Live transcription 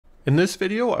In this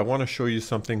video, I want to show you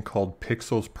something called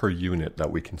pixels per unit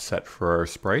that we can set for our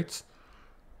sprites.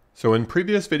 So in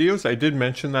previous videos, I did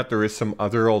mention that there is some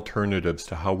other alternatives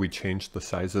to how we change the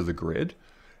size of the grid.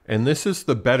 And this is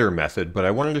the better method, but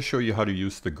I wanted to show you how to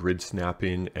use the grid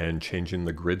snapping and changing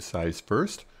the grid size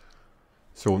first.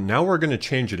 So now we're going to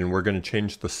change it, and we're going to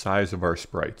change the size of our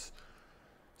sprites.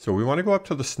 So we want to go up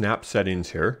to the snap settings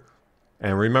here.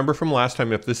 And remember from last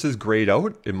time, if this is grayed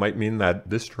out, it might mean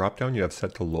that this dropdown you have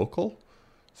set to local.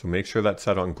 So make sure that's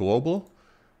set on global.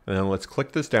 And then let's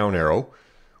click this down arrow.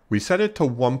 We set it to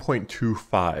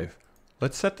 1.25.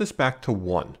 Let's set this back to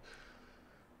 1.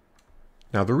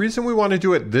 Now the reason we want to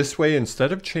do it this way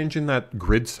instead of changing that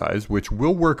grid size, which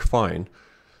will work fine,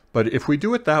 but if we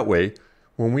do it that way,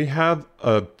 when we have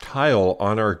a tile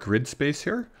on our grid space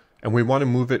here, and we want to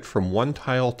move it from one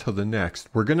tile to the next,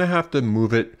 we're going to have to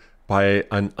move it by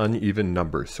an uneven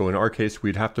number. So in our case,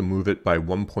 we'd have to move it by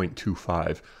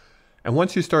 1.25. And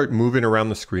once you start moving around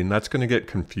the screen, that's going to get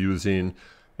confusing.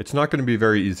 It's not going to be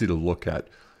very easy to look at.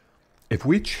 If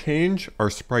we change our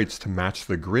sprites to match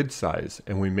the grid size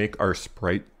and we make our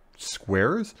sprite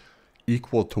squares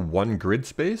equal to one grid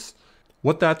space,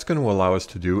 what that's going to allow us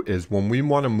to do is when we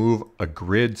want to move a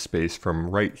grid space from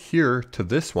right here to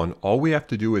this one, all we have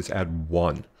to do is add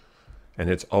 1. And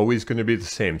it's always going to be the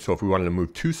same. So if we wanted to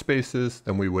move 2 spaces,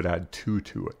 then we would add 2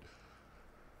 to it.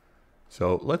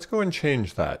 So let's go and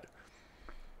change that.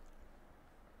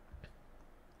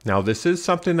 Now this is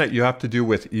something that you have to do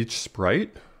with each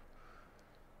sprite.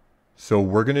 So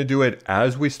we're going to do it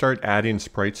as we start adding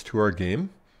sprites to our game.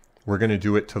 We're going to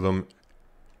do it to them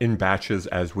in batches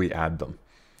as we add them.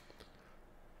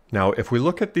 Now if we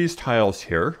look at these tiles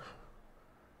here,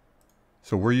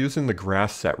 so we're using the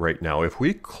grass set right now. If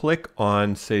we click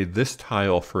on, say, this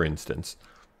tile, for instance,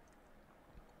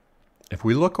 if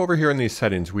we look over here in these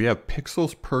settings, we have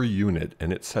pixels per unit,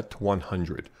 and it's set to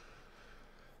 100.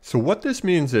 So what this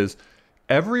means is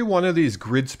every one of these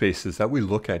grid spaces that we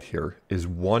look at here is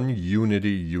one unity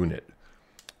unit.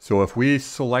 So if we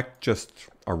select just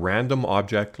a random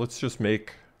object, let's just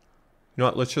make, you know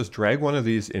what, let's just drag one of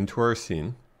these into our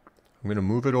scene. I'm going to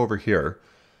move it over here.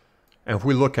 And if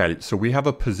we look at it, so we have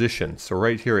a position. So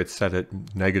right here it's set at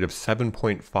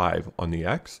 -7.5 on the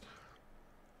X.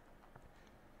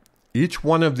 Each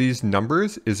one of these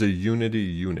numbers is a unity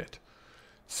unit.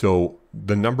 So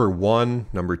the number 1,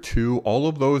 number 2, all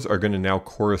of those are going to now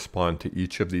correspond to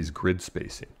each of these grid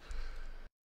spacing.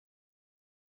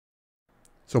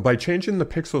 So by changing the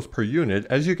pixels per unit,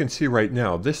 as you can see right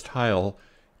now, this tile,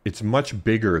 it's much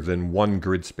bigger than one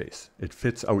grid space. It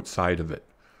fits outside of it.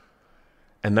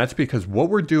 And that's because what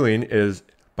we're doing is,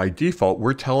 by default,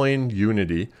 we're telling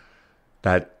Unity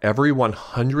that every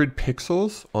 100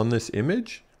 pixels on this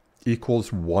image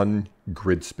equals one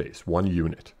grid space, one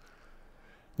unit.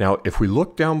 Now, if we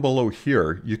look down below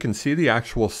here, you can see the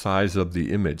actual size of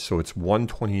the image. So it's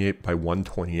 128 by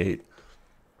 128.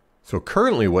 So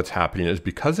currently what's happening is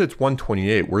because it's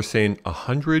 128, we're saying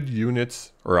 100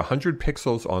 units or 100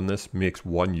 pixels on this makes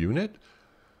one unit.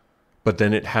 But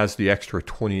then it has the extra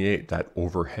 28, that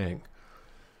overhang.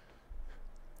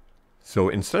 So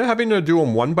instead of having to do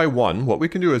them one by one, what we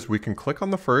can do is we can click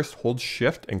on the first, hold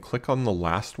shift, and click on the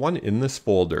last one in this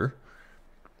folder.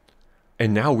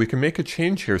 And now we can make a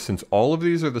change here. Since all of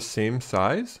these are the same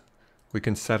size, we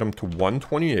can set them to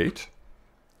 128,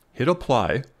 hit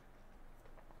apply.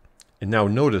 And now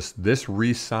notice this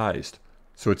resized.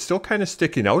 So it's still kind of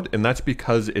sticking out, and that's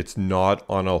because it's not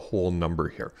on a whole number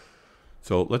here.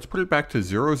 So let's put it back to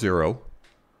 0, 0.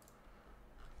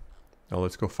 Now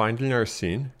let's go find it in our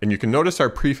scene. And you can notice our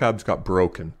prefabs got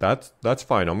broken. That's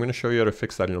fine. I'm going to show you how to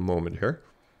fix that in a moment here.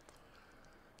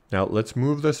 Now let's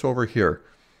move this over here.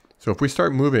 So if we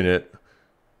start moving it,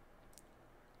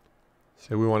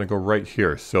 say we want to go right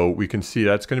here. So we can see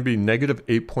that's going to be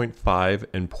 -8.5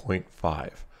 and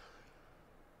 0.5.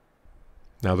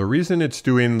 Now the reason it's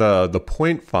doing the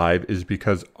 0.5 is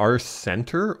because our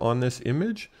center on this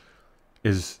image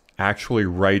is actually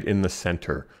right in the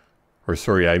center. Or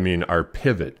sorry, I mean our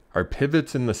pivot. Our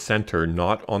pivot's in the center,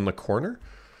 not on the corner.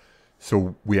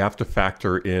 So we have to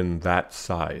factor in that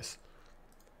size.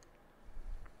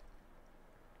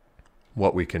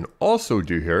 What we can also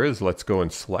do here is let's go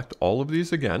and select all of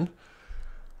these again.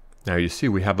 Now you see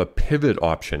we have a pivot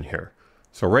option here.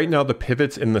 So right now the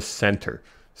pivot's in the center.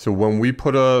 So when we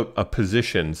put a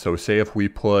position, so say if we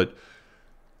put,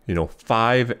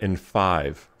 5 and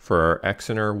 5 for our X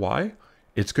and our Y,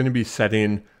 it's going to be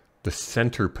setting the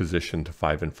center position to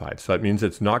 5 and 5. So that means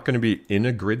it's not going to be in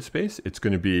a grid space. It's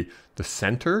going to be the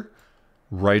center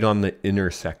right on the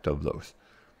intersect of those.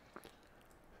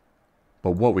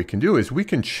 But what we can do is we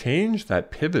can change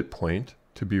that pivot point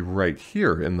to be right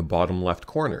here in the bottom left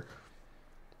corner.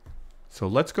 So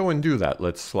let's go and do that.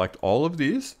 Let's select all of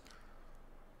these.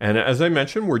 And as I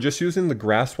mentioned, we're just using the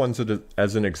grass ones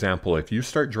as an example. If you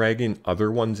start dragging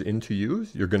other ones into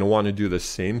use, you're going to want to do the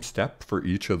same step for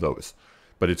each of those.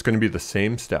 But it's going to be the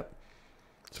same step.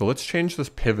 So let's change this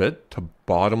pivot to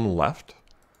bottom left.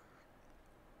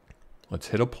 Let's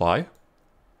hit apply.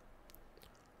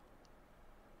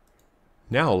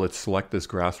 Now let's select this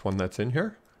grass one that's in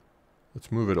here.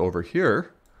 Let's move it over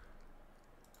here.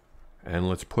 And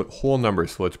let's put whole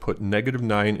numbers. So let's put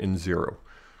 -9 and 0.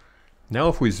 Now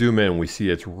if we zoom in, we see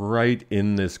it's right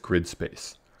in this grid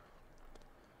space.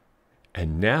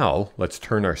 And now let's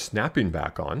turn our snapping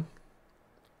back on.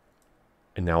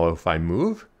 And now if I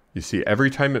move, you see every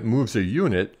time it moves a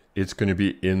unit, it's going to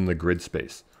be in the grid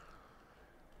space.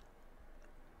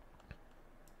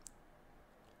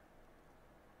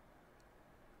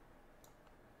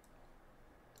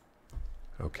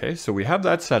 Okay, so we have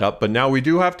that set up, but now we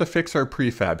do have to fix our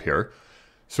prefab here.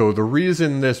 So the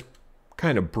reason this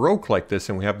kind of broke like this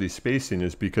and we have these spacing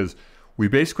is because we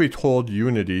basically told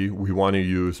Unity we want to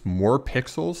use more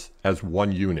pixels as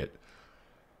one unit.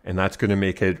 And that's going to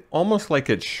make it almost like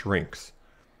it shrinks.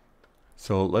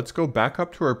 So let's go back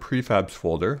up to our prefabs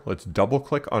folder. Let's double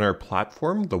click on our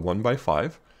platform, the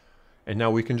 1x5. And now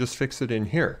we can just fix it in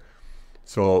here.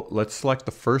 So let's select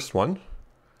the first one.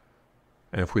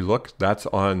 And if we look, that's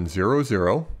on 0,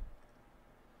 0.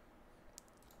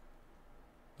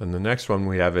 And the next one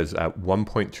we have is at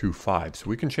 1.25. So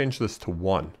we can change this to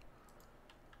 1.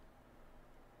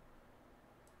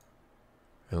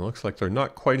 And it looks like they're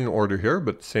not quite in order here,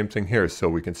 but same thing here. So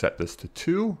we can set this to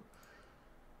 2.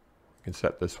 We can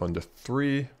set this one to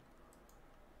 3.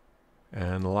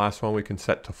 And the last one we can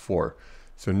set to 4.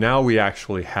 So now we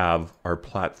actually have our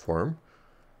platform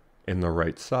in the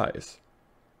right size.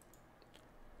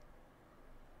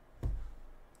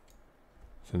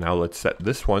 So now let's set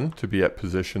this one to be at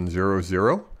position 0,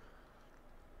 0.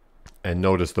 And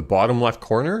notice the bottom left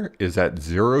corner is at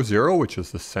 0, 0, which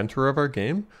is the center of our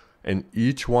game. And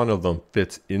each one of them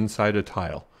fits inside a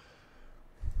tile.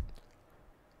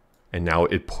 And now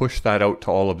it pushed that out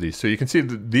to all of these. So you can see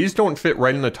that these don't fit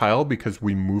right in the tile because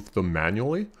we moved them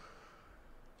manually.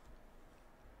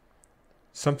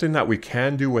 Something that we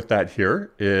can do with that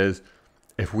here is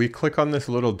if we click on this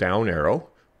little down arrow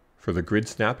for the grid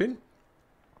snapping,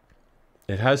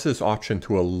 it has this option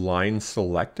to align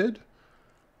selected,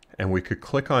 and we could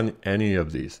click on any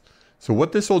of these. So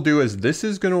what this will do is this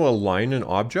is going to align an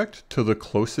object to the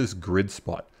closest grid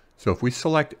spot. So if we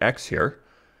select X here,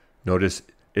 notice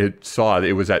it saw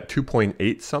it was at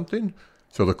 2.8 something.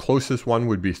 So the closest one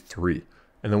would be 3.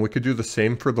 And then we could do the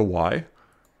same for the Y.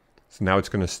 So now it's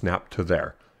going to snap to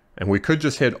there. And we could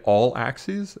just hit all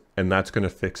axes, and that's going to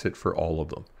fix it for all of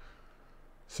them.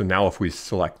 So now if we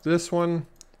select this one,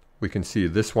 we can see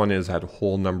this one is at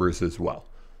whole numbers as well.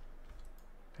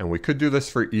 And we could do this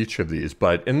for each of these,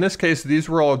 but in this case, these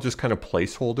were all just kind of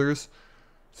placeholders.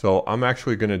 So I'm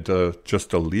actually going to just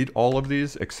delete all of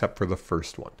these except for the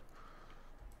first one.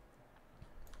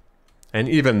 And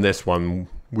even this one,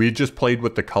 we just played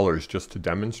with the colors just to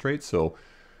demonstrate. So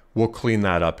we'll clean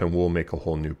that up and we'll make a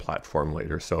whole new platform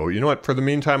later. So you know what, for the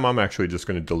meantime, I'm actually just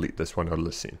going to delete this one out of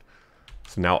the scene.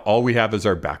 So now all we have is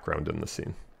our background in the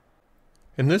scene.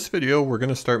 In this video, we're going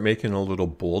to start making a little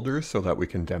boulder so that we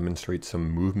can demonstrate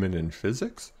some movement in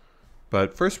physics.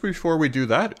 But first, before we do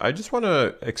that, I just want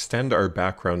to extend our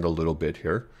background a little bit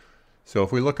here. So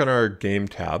if we look on our game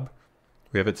tab,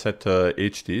 we have it set to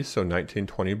HD, so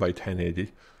 1920 by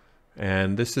 1080.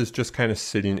 And this is just kind of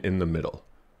sitting in the middle.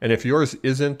 And if yours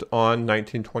isn't on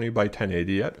 1920 by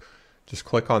 1080 yet, just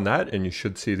click on that and you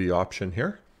should see the option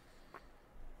here.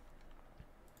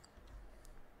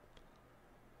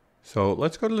 So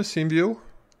let's go to the scene view.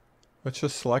 Let's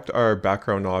just select our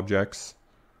background objects.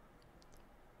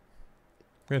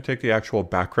 I'm going to take the actual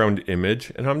background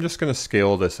image and I'm just going to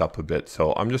scale this up a bit.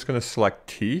 So I'm just going to select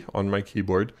T on my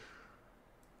keyboard.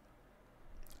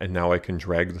 And now I can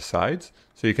drag the sides.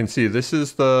 So you can see this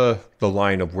is the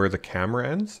line of where the camera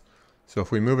ends. So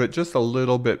if we move it just a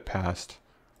little bit past,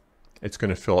 it's going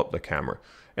to fill up the camera.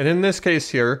 And in this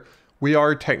case here, we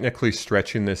are technically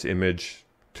stretching this image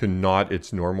to not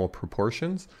its normal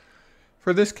proportions.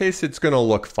 For this case, it's going to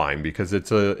look fine because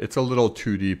it's a little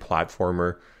 2D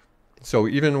platformer. So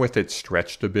even with it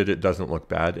stretched a bit, it doesn't look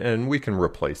bad, and we can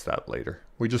replace that later.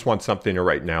 We just want something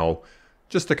right now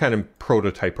just to kind of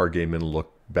prototype our game and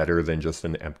look better than just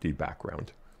an empty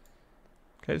background.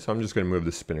 Okay, so I'm just going to move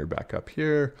the spinner back up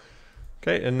here.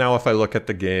 Okay, and now if I look at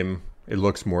the game, it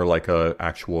looks more like an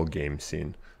actual game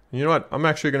scene. You know what? I'm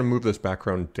actually going to move this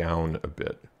background down a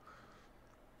bit.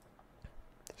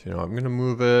 So, you know, I'm going to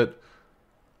move it,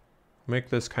 make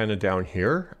this kind of down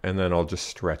here, and then I'll just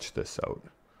stretch this out.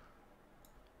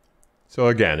 So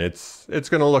again, it's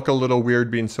going to look a little weird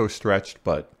being so stretched,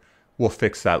 but we'll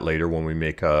fix that later when we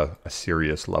make a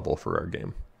serious level for our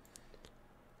game.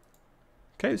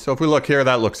 Okay, so if we look here,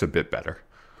 that looks a bit better.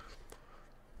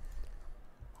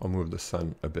 I'll move the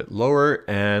sun a bit lower,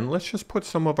 and let's just put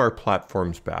some of our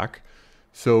platforms back.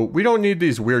 So we don't need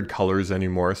these weird colors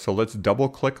anymore, so let's double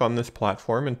click on this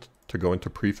platform and to go into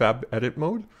prefab edit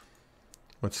mode.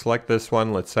 Let's select this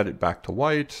one, let's set it back to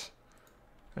white,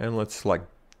 and let's select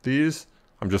these.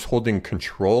 I'm just holding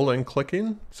Control and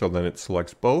clicking, so then it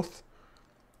selects both.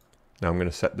 Now I'm going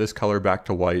to set this color back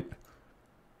to white,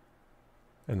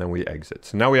 and then we exit.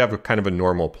 So now we have a kind of a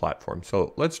normal platform.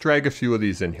 So let's drag a few of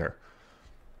these in here.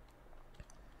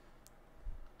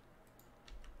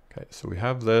 Okay, so we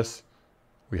have this.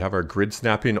 We have our grid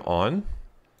snapping on.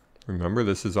 Remember,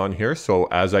 this is on here. So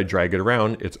as I drag it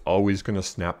around, it's always going to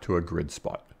snap to a grid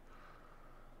spot.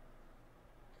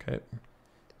 Okay,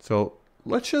 so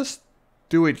let's just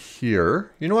do it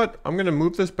here. You know what? I'm going to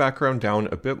move this background down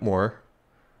a bit more.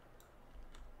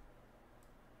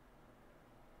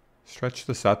 Stretch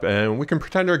this up, and we can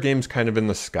pretend our game's kind of in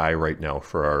the sky right now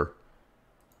for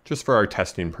just for our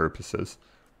testing purposes.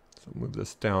 So move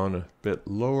this down a bit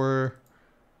lower.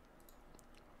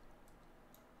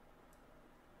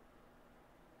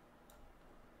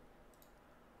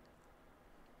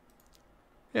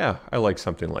 Yeah, I like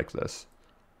something like this.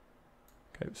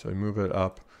 Okay, so I move it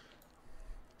up.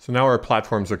 So now our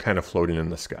platforms are kind of floating in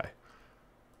the sky.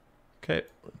 Okay,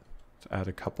 let's add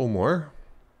a couple more.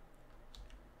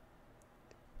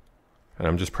 And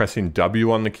I'm just pressing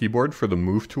W on the keyboard for the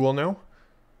move tool now.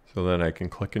 So then I can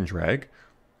click and drag.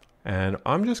 And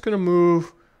I'm just going to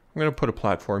move, I'm going to put a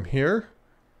platform here.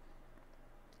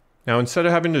 Now instead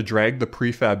of having to drag the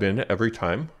prefab in every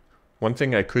time, one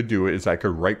thing I could do is I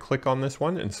could right click on this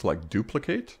one and select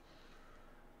duplicate.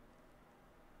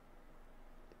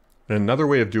 And another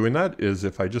way of doing that is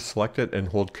if I just select it and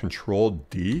hold Control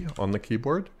D on the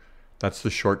keyboard, that's the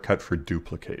shortcut for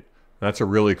duplicate. That's a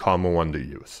really common one to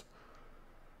use.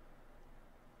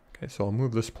 Okay, so I'll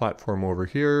move this platform over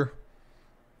here.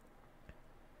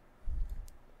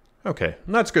 Okay,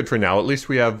 and that's good for now. At least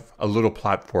we have a little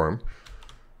platform.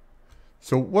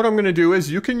 So what I'm going to do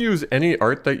is you can use any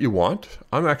art that you want.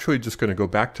 I'm actually just going to go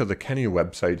back to the Kenny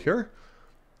website here.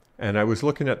 And I was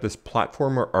looking at this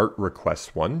platformer art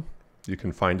request one. You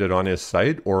can find it on his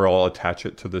site, or I'll attach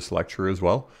it to this lecture as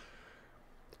well.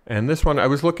 And this one, I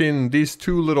was looking, these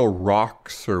two little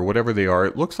rocks or whatever they are,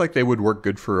 it looks like they would work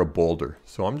good for a boulder.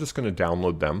 So I'm just going to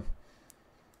download them.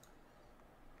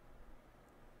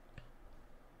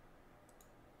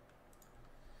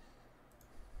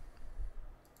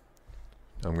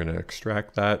 I'm going to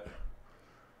extract that.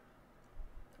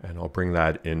 And I'll bring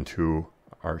that into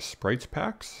our sprites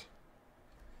packs.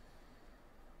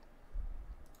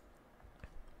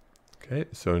 Okay,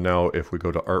 so now if we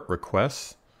go to art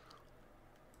requests,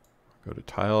 go to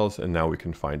tiles, and now we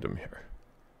can find them here.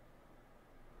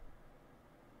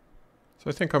 So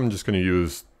I think I'm just going to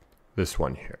use this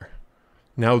one here.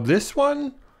 Now this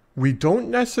one, we don't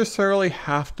necessarily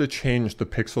have to change the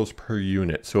pixels per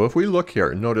unit. So if we look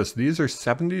here, notice these are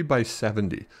 70 by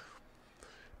 70.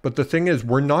 But the thing is,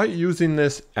 we're not using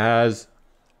this as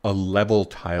a level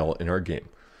tile in our game.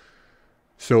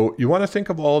 So you want to think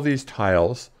of all these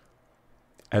tiles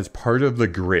as part of the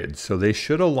grid. So they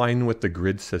should align with the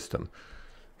grid system.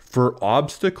 For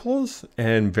obstacles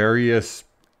and various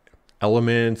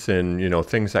elements and, you know,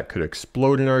 things that could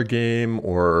explode in our game,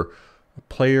 or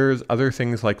players, other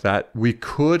things like that, we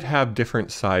could have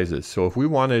different sizes. So if we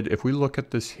wanted, if we look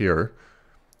at this here,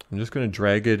 I'm just going to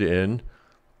drag it in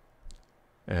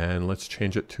and let's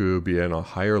change it to be in a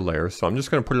higher layer. So I'm just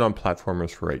going to put it on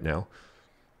platformers for right now.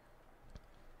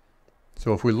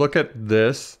 So if we look at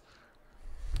this,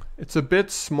 it's a bit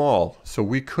small, so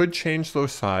we could change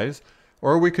those size,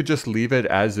 or we could just leave it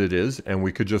as it is and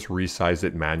we could just resize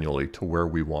it manually to where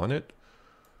we want it.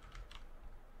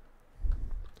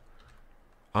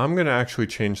 I'm going to actually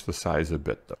change the size a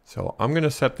bit though. So I'm going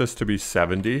to set this to be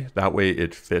 70. That way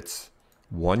it fits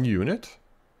one unit.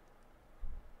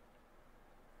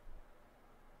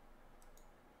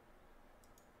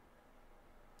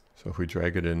 So if we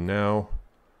drag it in now,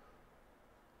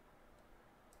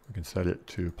 we can set it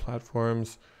to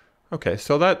platforms. Okay,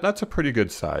 so that's a pretty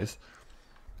good size.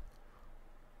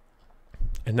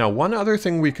 And now one other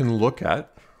thing we can look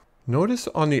at, notice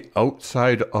on the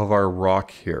outside of our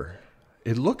rock here,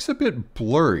 it looks a bit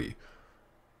blurry.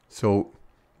 So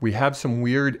we have some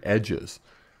weird edges.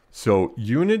 So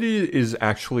Unity is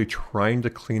actually trying to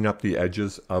clean up the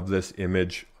edges of this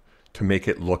image to make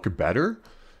it look better.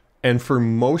 And for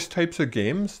most types of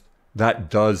games, that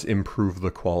does improve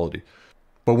the quality.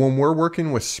 But when we're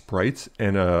working with sprites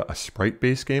in a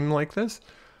sprite-based game like this,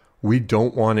 we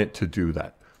don't want it to do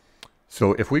that.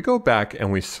 So if we go back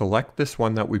and we select this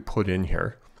one that we put in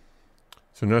here,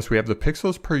 so notice we have the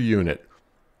pixels per unit.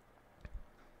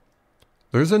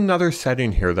 There's another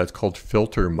setting here that's called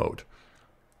filter mode.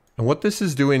 And what this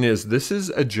is doing is this is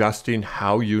adjusting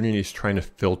how Unity is trying to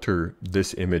filter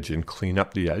this image and clean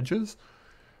up the edges.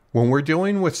 When we're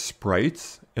dealing with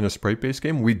sprites in a sprite-based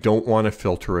game, we don't want to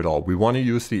filter at all. We want to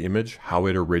use the image how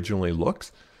it originally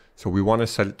looks. So we want to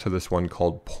set it to this one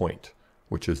called point,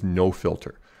 which is no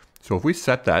filter. So if we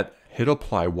set that, hit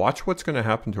apply, watch what's going to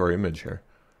happen to our image here.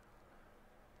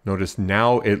 Notice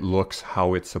now it looks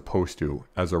how it's supposed to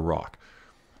as a rock.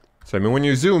 So I mean, when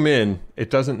you zoom in, it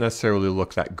doesn't necessarily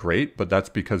look that great, but that's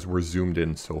because we're zoomed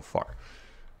in so far.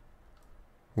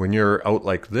 When you're out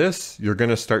like this, you're going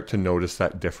to start to notice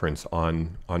that difference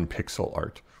on pixel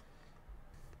art.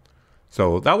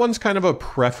 So that one's kind of a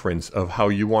preference of how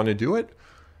you want to do it.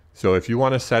 So if you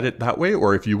want to set it that way,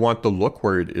 or if you want the look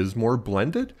where it is more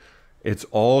blended, it's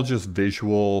all just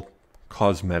visual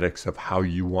cosmetics of how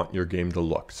you want your game to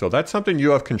look. So that's something you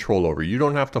have control over. You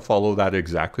don't have to follow that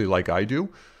exactly like I do,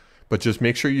 but just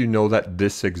make sure you know that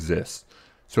this exists.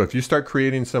 So if you start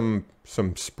creating some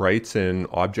sprites and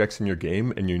objects in your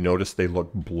game and you notice they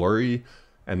look blurry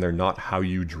and they're not how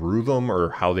you drew them or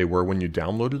how they were when you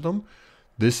downloaded them,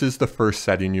 this is the first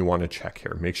setting you want to check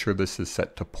here. Make sure this is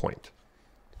set to point.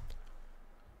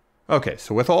 Okay,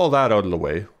 so with all that out of the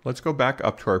way, let's go back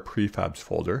up to our prefabs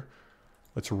folder.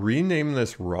 Let's rename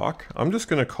this rock. I'm just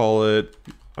going to call it,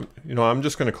 I'm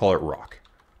just going to call it rock.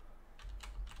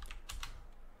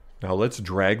 Now let's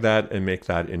drag that and make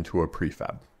that into a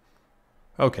prefab.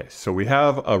 Okay, so we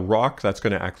have a rock that's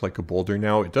going to act like a boulder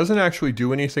now. It doesn't actually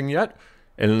do anything yet.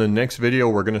 And in the next video,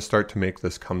 we're going to start to make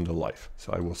this come to life.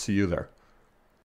 So I will see you there.